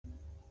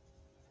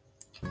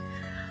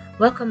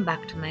Welcome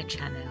back to my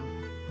channel.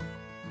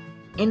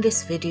 In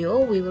this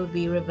video, we will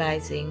be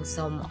revising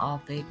some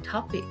of the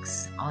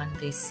topics on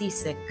the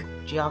CSEC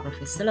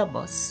Geography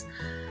syllabus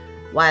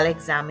while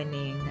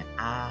examining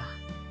a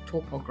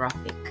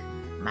topographic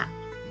map.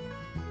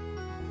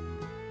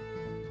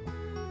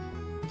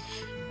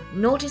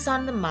 Notice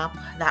on the map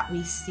that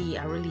we see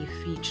a relief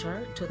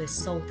feature to the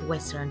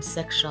southwestern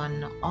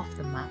section of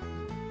the map.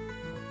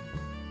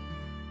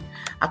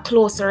 A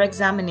closer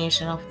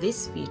examination of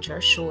this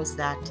feature shows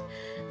that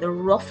the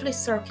roughly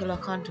circular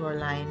contour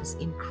lines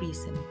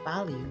increase in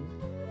value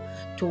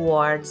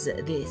towards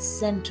the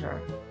center,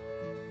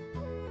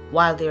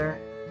 while their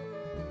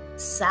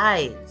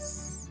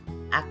size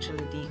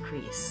actually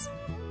decrease.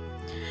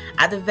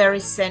 At the very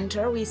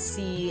center, we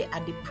see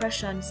a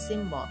depression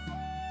symbol.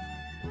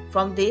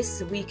 From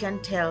this, we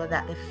can tell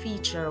that the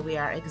feature we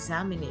are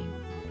examining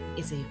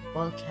is a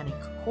volcanic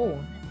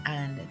cone,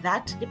 and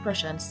that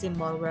depression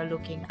symbol we're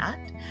looking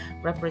at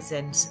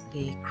represents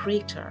the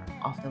crater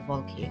of the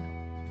volcano.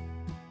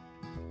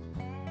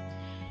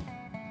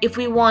 If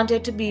we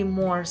wanted to be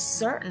more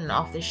certain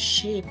of the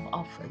shape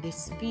of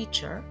this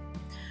feature,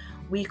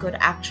 we could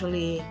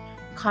actually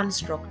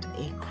construct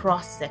a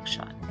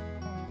cross-section.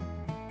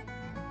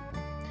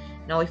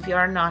 Now, if you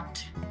are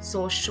not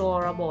so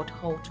sure about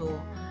how to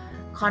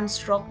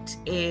construct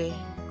a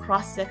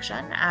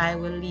cross-section, I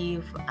will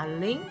leave a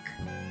link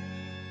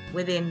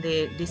within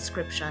the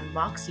description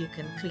box. You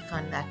can click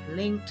on that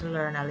link to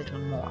learn a little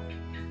more.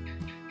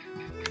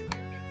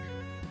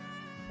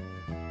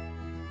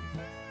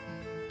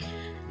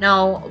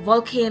 Now,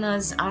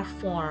 volcanoes are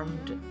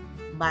formed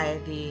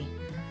by the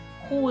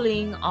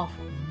cooling of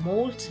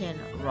molten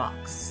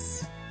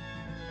rocks,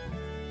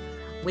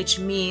 which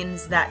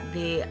means that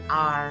they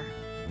are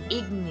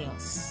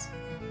igneous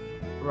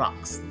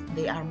rocks.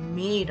 They are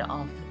made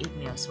of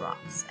igneous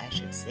rocks, I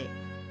should say.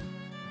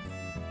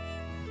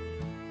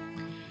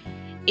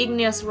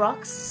 Igneous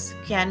rocks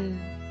can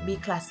be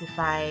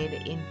classified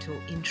into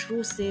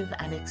intrusive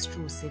and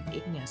extrusive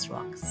igneous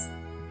rocks.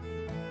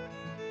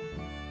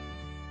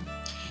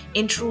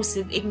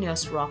 Intrusive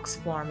igneous rocks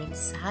form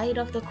inside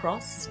of the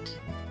crust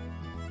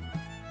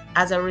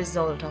as a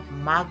result of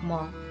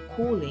magma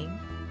cooling,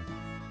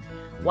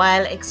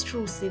 while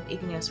extrusive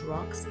igneous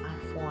rocks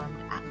are formed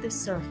at the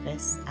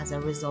surface as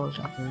a result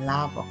of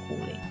lava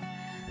cooling.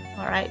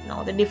 Alright,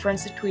 now the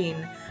difference between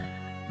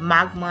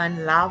magma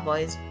and lava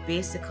is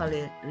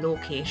basically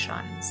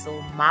location.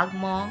 So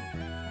magma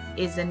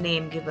is the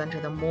name given to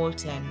the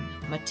molten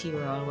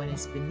material when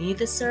it's beneath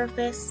the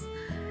surface,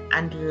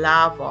 and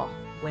lava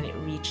when it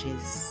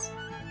reaches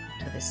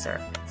to the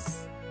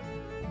surface.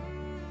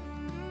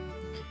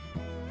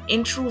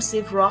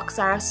 Intrusive rocks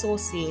are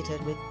associated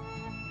with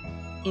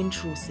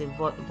intrusive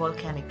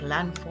volcanic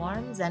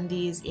landforms, and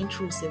these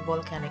intrusive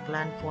volcanic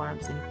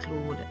landforms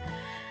include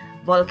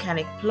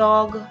volcanic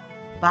plug,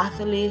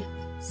 batholith,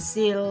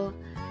 sill,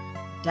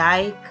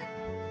 dike,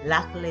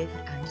 laccolith,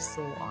 and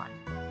so on.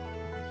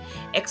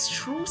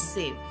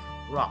 Extrusive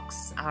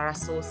rocks are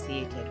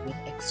associated with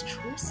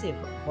extrusive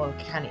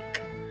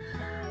volcanic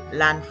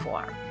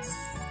landforms,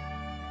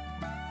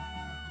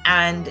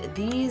 and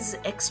these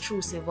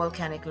extrusive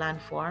volcanic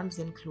landforms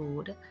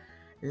include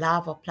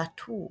lava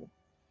plateau,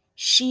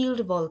 shield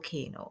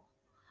volcano,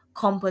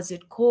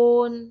 composite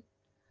cone,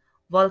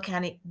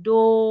 volcanic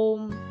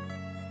dome,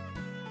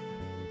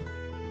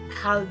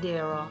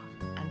 caldera,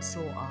 and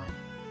so on.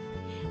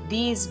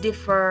 These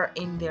differ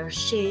in their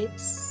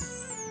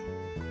shapes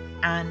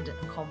and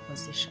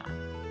composition.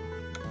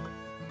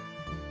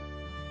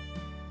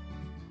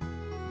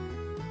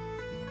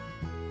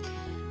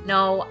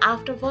 Now,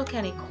 after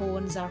volcanic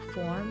cones are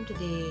formed,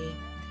 they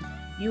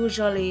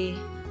usually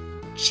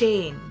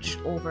change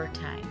over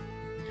time.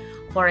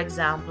 For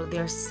example,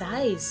 their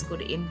size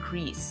could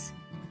increase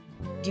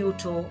due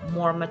to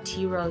more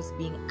materials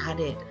being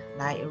added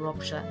by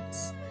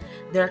eruptions.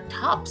 Their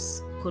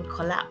tops could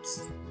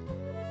collapse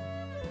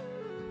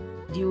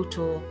due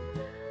to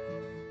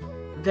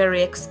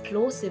very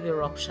explosive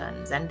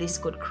eruptions, and this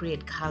could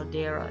create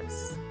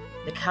calderas.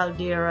 The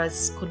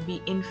calderas could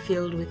be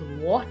infilled with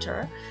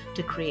water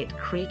to create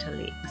crater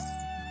lakes.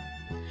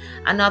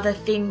 Another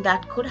thing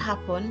that could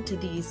happen to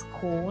these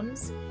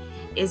cones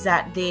is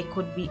that they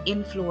could be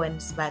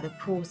influenced by the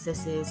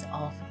processes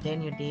of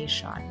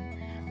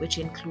denudation, which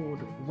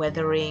include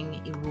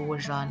weathering,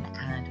 erosion,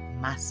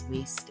 and mass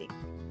wasting.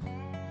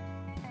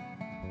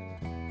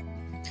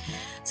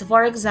 So,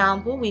 for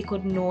example, we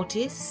could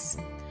notice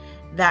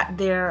that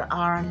there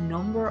are a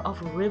number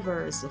of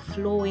rivers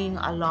flowing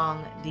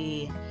along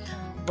the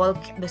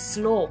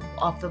slope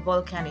of the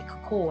volcanic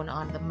cone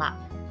on the map.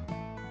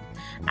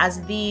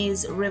 As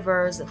these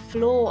rivers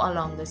flow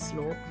along the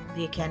slope,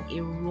 they can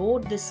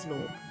erode the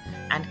slope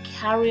and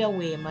carry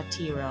away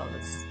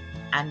materials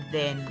and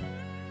then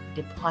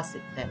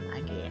deposit them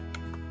again.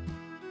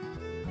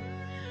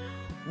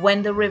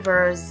 When the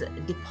rivers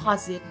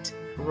deposit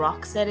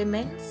rock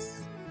sediments,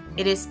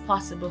 it is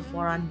possible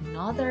for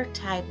another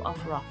type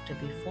of rock to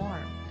be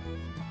formed.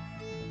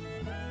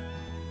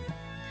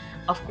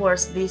 Of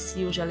course, this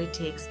usually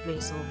takes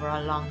place over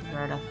a long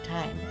period of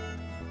time.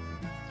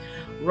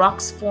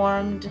 Rocks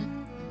formed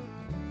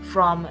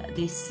from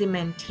the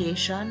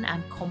cementation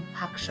and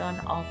compaction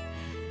of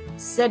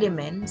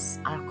sediments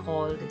are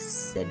called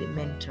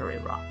sedimentary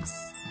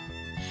rocks.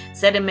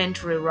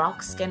 Sedimentary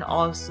rocks can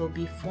also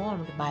be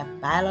formed by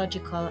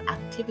biological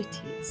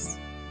activities,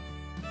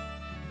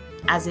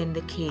 as in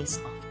the case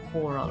of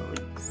coral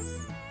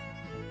reefs.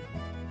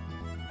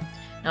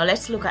 Now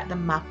let's look at the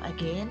map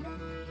again.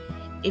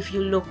 If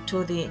you look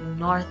to the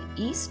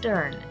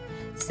northeastern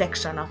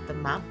section of the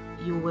map,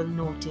 you will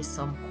notice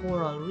some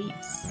coral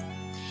reefs.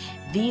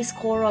 These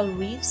coral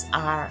reefs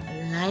are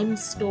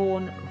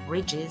limestone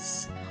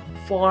ridges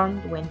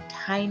formed when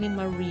tiny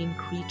marine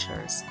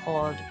creatures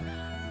called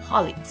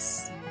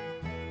polyps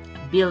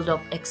build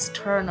up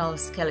external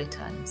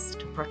skeletons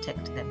to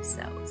protect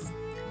themselves.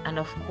 And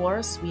of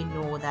course, we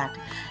know that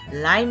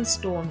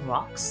limestone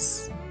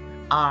rocks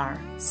are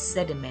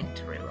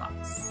sedimentary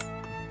rocks.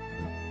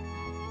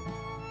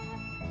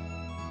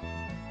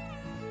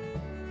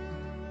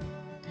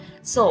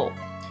 So,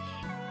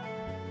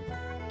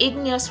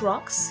 igneous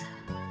rocks,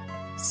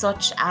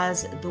 such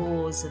as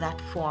those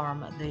that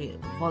form the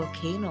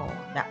volcano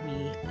that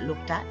we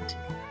looked at,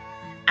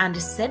 and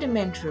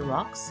sedimentary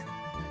rocks,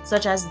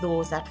 such as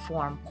those that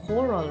form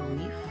coral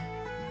reef,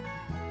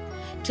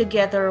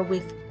 together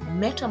with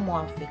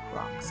metamorphic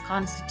rocks,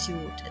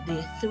 constitute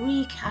the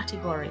three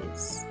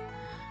categories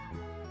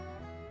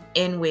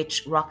in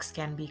which rocks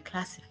can be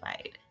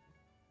classified.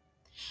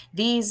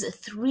 These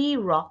three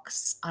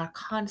rocks are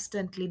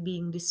constantly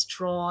being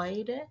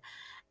destroyed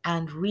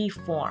and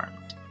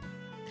reformed.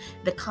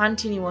 The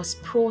continuous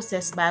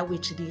process by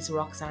which these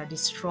rocks are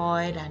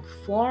destroyed and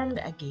formed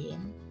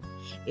again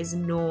is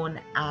known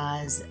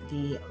as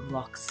the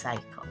rock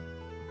cycle.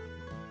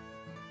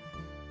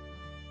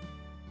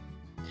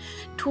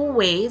 Two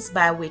ways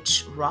by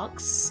which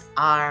rocks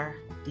are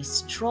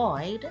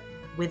destroyed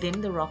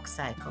within the rock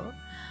cycle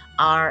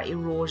are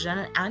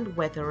erosion and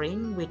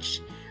weathering,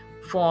 which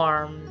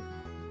form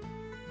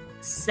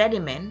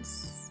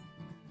sediments,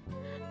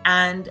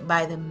 and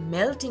by the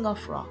melting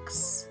of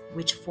rocks,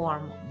 which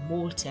form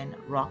molten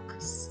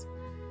rocks,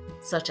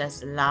 such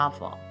as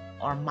lava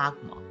or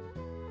magma.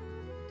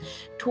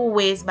 Two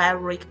ways by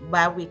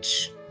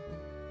which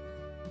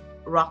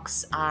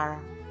rocks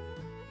are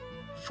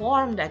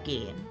formed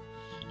again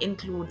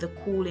include the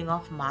cooling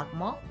of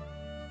magma,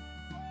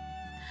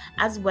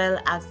 as well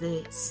as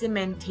the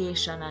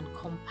cementation and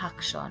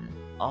compaction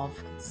of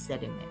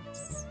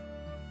sediments.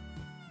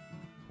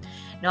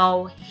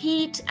 Now,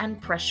 heat and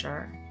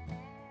pressure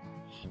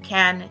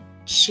can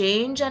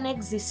change an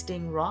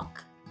existing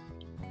rock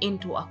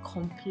into a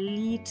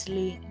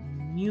completely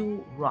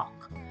new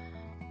rock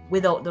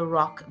without the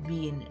rock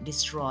being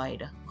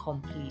destroyed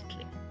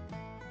completely.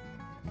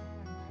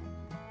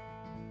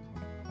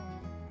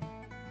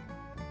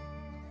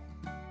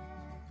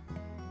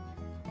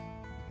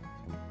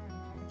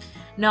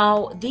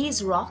 Now,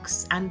 these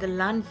rocks and the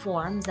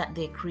landforms that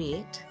they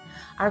create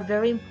are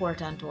very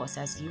important to us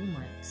as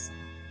humans.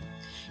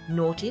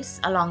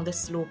 Notice along the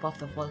slope of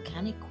the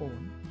volcanic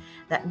cone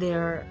that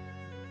there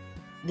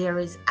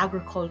is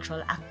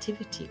agricultural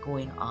activity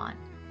going on.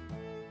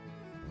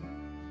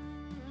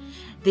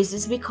 This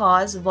is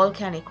because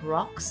volcanic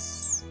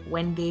rocks,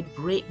 when they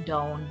break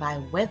down by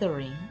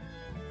weathering,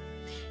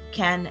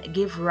 can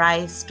give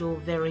rise to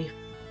very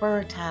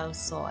fertile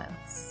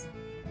soils,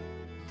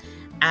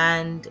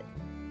 and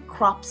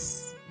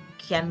crops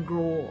can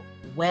grow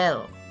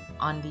well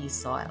on these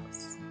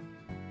soils.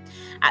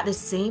 At the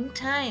same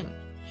time,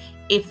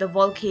 if the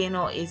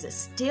volcano is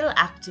still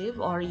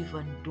active or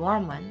even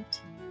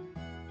dormant,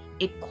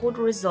 it could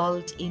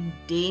result in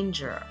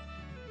danger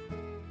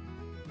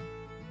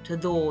to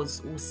those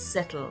who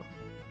settle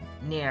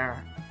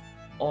near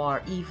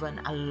or even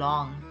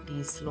along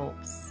these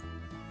slopes.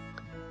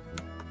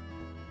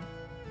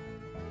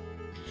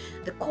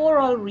 The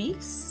coral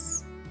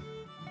reefs,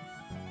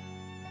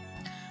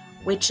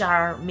 which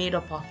are made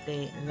up of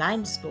the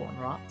limestone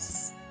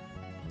rocks,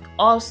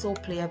 also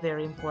play a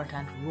very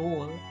important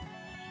role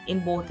in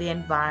both the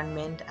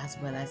environment as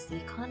well as the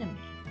economy.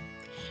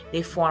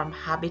 They form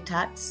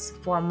habitats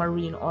for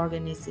marine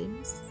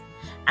organisms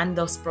and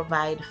thus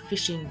provide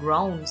fishing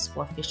grounds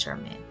for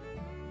fishermen.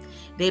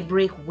 They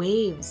break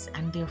waves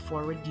and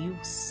therefore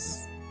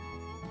reduce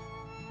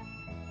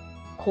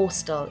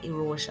coastal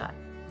erosion.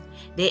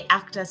 They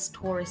act as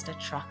tourist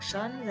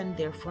attractions and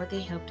therefore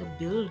they help to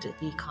build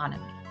the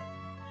economy.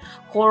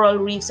 Coral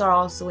reefs are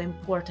also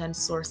important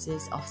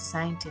sources of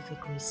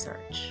scientific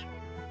research.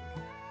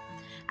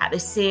 At the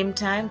same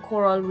time,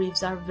 coral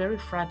reefs are very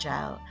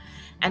fragile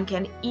and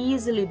can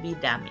easily be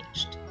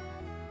damaged.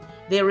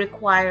 They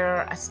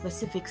require a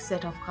specific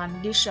set of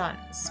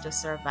conditions to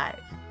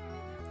survive.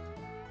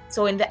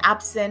 So in the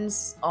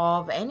absence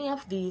of any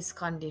of these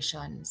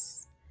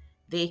conditions,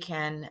 they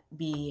can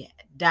be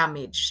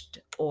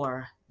damaged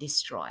or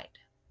destroyed.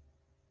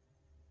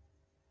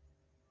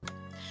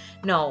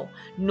 Now,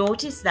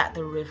 notice that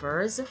the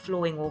rivers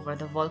flowing over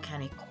the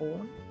volcanic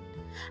cone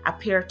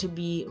appear to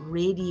be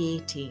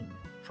radiating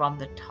from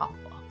the top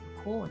of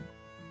the cone.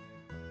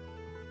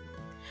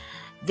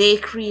 They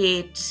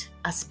create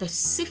a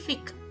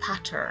specific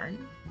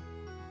pattern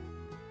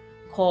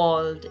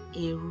called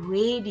a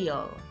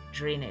radial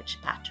drainage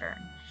pattern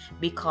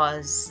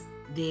because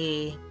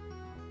they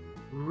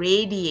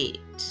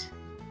radiate,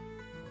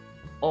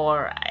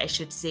 or I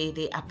should say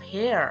they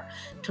appear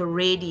to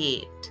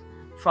radiate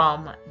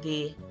from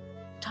the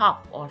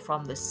top or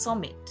from the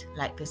summit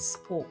like the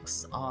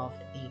spokes of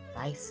a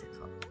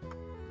bicycle.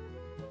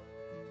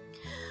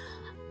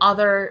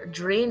 Other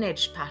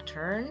drainage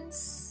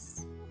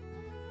patterns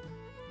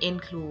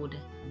include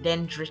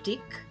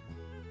dendritic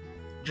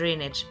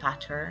drainage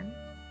pattern,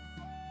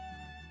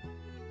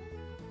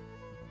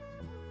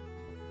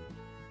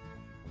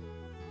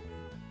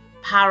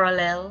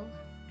 parallel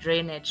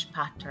drainage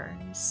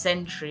pattern,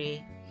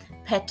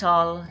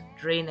 centripetal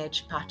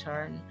drainage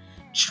pattern,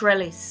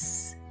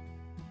 trellis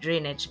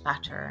drainage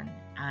pattern,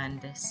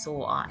 and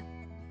so on.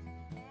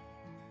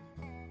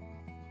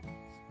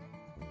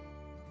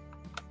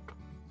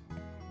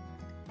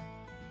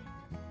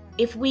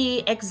 If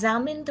we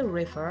examine the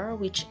river,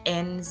 which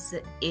ends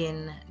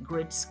in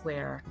grid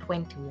square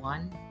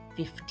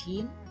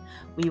 2115,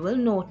 we will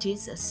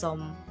notice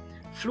some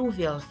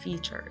fluvial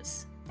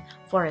features.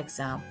 For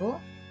example,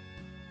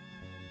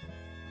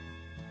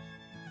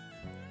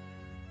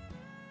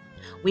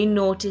 we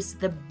notice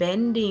the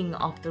bending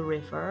of the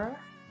river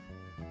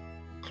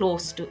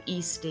close to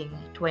easting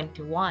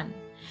 21.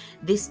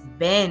 This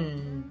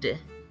bend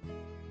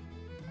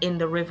in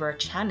the river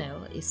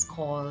channel is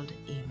called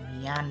a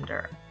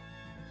meander.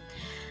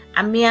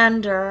 A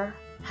meander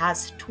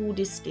has two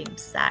distinct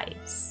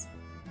sides.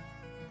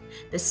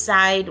 The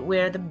side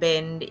where the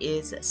bend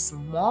is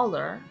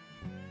smaller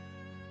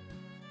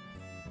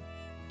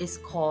is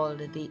called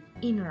the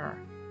inner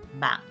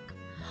bank.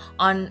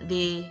 On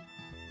this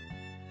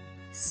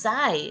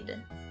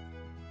side,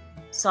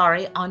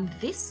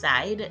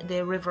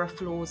 the river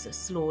flows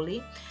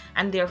slowly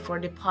and therefore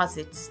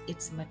deposits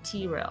its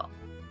material.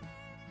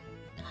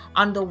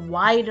 On the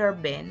wider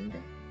bend,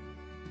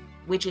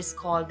 which is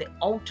called the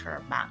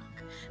outer bank,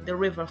 the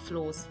river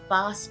flows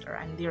faster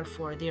and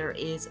therefore there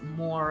is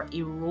more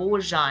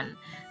erosion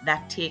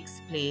that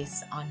takes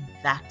place on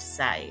that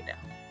side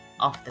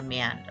of the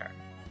meander.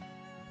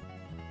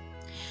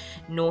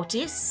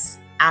 Notice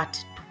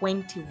at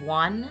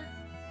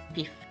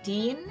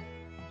 2115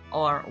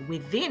 or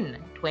within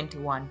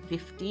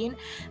 2115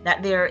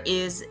 that there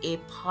is a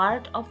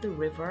part of the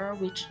river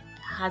which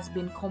has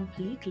been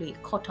completely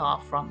cut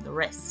off from the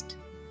rest.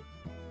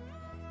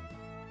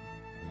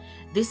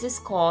 This is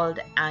called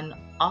an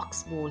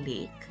oxbow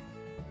lake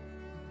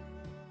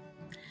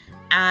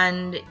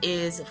and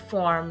is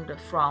formed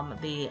from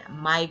the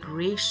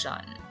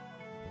migration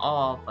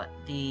of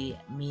the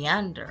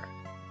meander.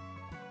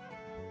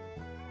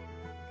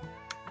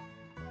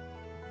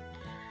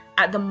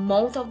 At the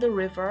mouth of the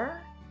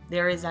river,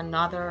 there is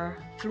another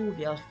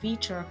fluvial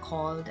feature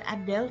called a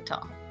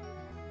delta.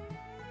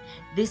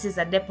 This is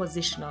a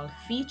depositional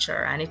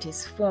feature and it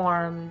is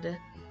formed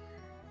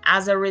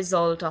as a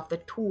result of the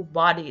two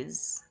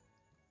bodies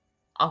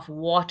of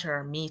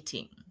water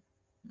meeting.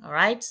 All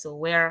right, so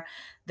where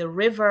the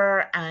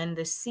river and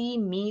the sea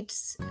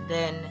meets,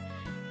 then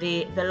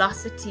the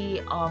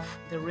velocity of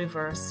the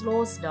river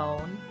slows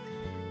down,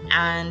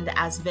 and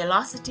as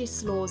velocity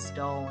slows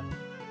down,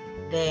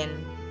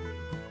 then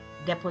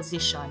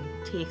deposition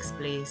takes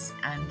place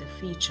and the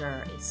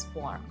feature is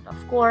formed.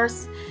 Of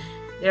course,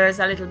 there is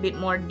a little bit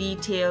more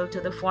detail to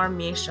the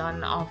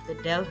formation of the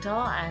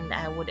delta, and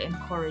I would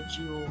encourage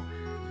you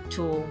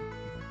to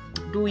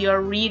do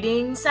your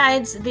reading.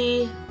 Besides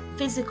the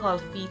physical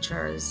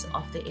features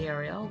of the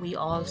area, we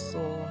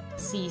also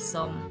see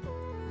some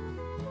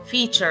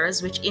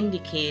features which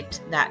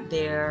indicate that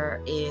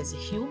there is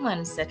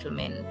human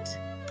settlement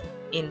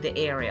in the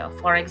area.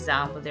 For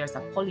example, there's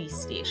a police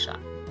station.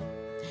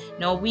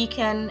 Now, we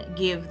can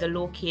give the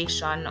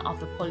location of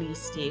the police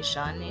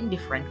station in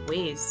different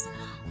ways.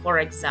 For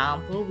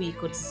example, we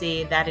could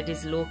say that it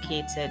is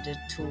located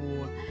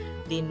to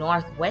the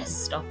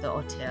northwest of the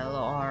hotel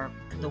or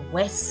the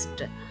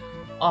west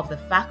of the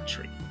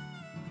factory.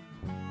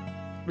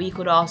 We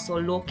could also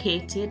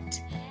locate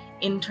it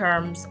in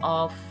terms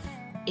of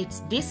its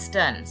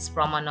distance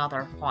from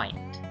another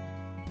point.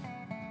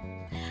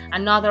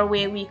 Another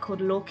way we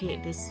could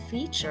locate this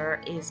feature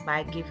is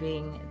by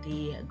giving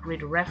the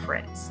grid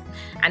reference.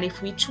 And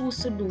if we choose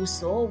to do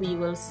so, we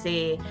will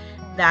say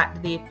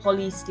that the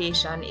police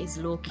station is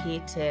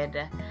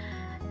located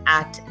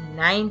at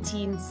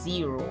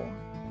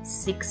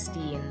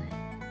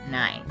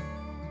 190169.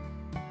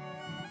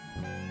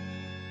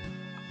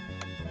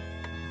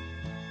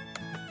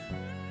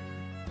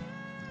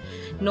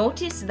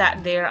 Notice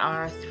that there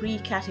are three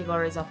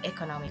categories of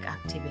economic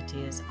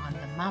activities on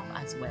the map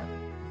as well.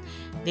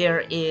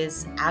 There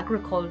is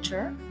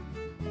agriculture,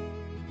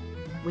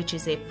 which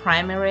is a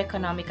primary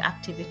economic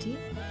activity.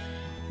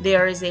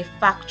 There is a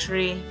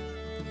factory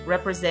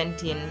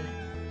representing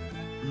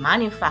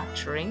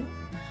manufacturing,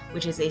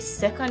 which is a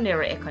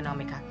secondary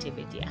economic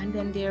activity. And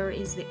then there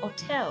is the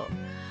hotel,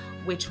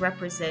 which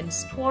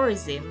represents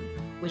tourism,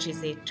 which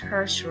is a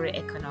tertiary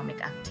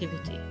economic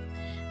activity.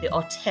 The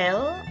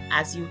hotel,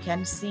 as you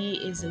can see,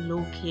 is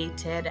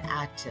located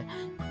at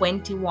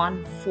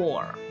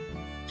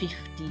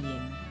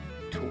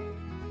 21,415.2.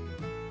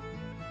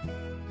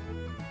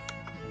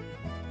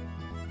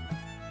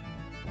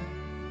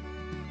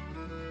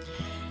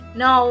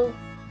 Now,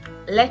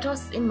 let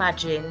us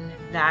imagine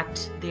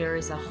that there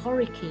is a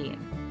hurricane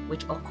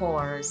which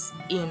occurs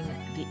in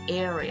the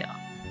area.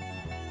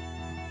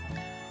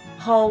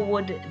 How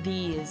would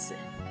these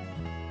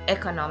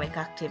economic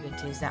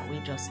activities that we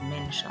just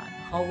mentioned,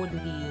 how would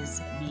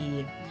these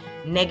be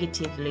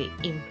negatively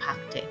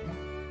impacted?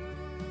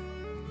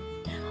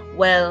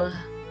 Well,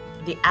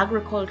 the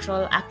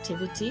agricultural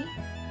activity,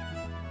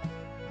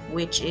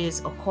 which is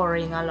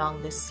occurring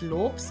along the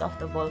slopes of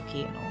the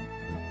volcano,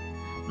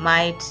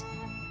 might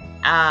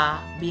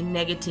be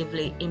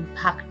negatively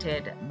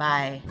impacted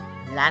by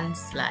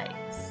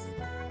landslides.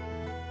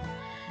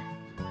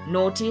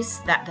 Notice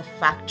that the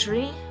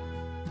factory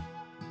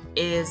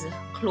is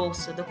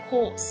close to the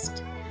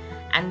coast,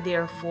 and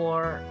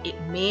therefore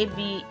it may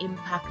be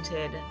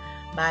impacted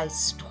by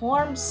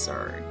storm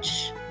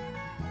surge,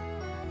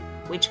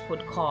 which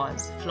could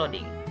cause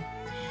flooding.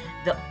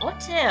 The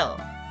hotel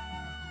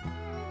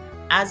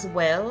as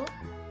well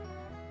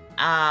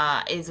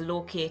is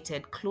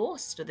located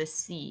close to the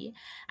sea,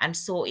 and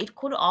so it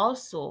could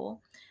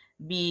also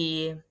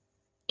be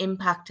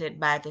impacted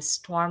by the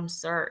storm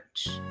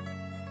surge.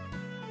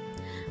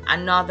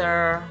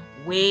 Another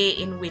way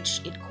in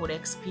which it could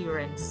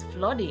experience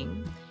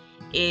flooding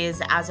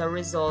is as a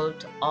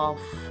result of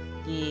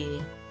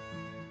the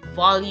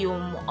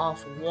volume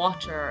of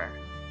water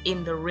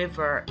in the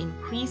river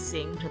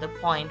increasing to the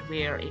point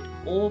where it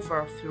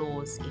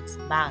overflows its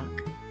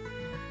bank.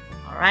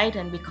 All right,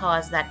 and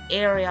because that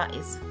area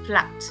is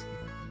flat,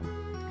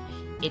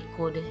 it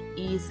could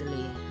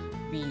easily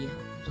be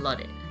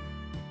flooded.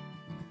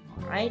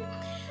 All right,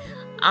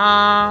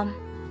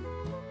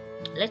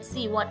 let's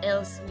see what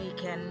else we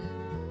can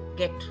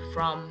get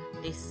from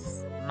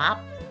this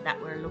map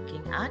that we're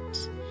looking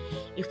at.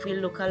 If we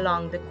look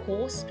along the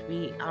coast,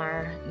 we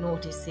are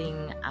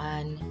noticing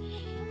an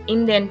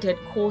indented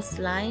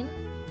coastline,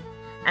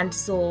 and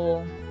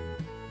so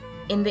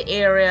in the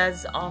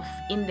areas of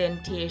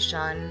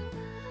indentation,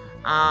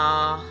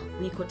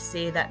 we could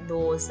say that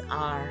those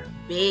are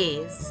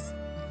bays,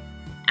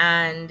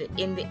 and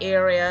in the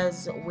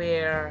areas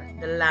where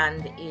the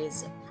land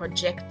is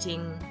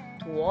projecting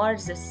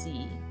towards the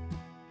sea,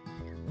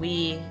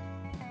 we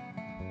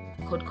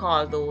could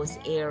call those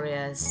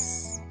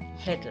areas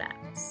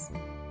headlands.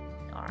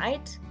 All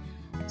right,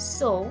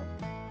 so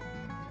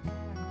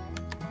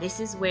this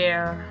is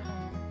where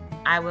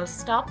I will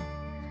stop.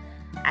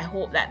 I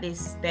hope that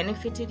this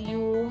benefited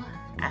you.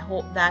 I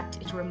hope that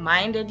it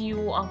reminded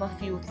you of a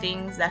few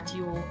things that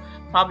you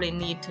probably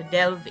need to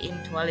delve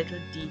into a little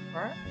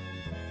deeper.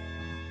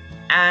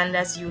 And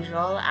as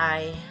usual,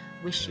 I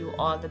wish you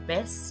all the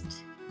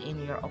best in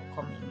your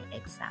upcoming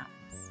exam.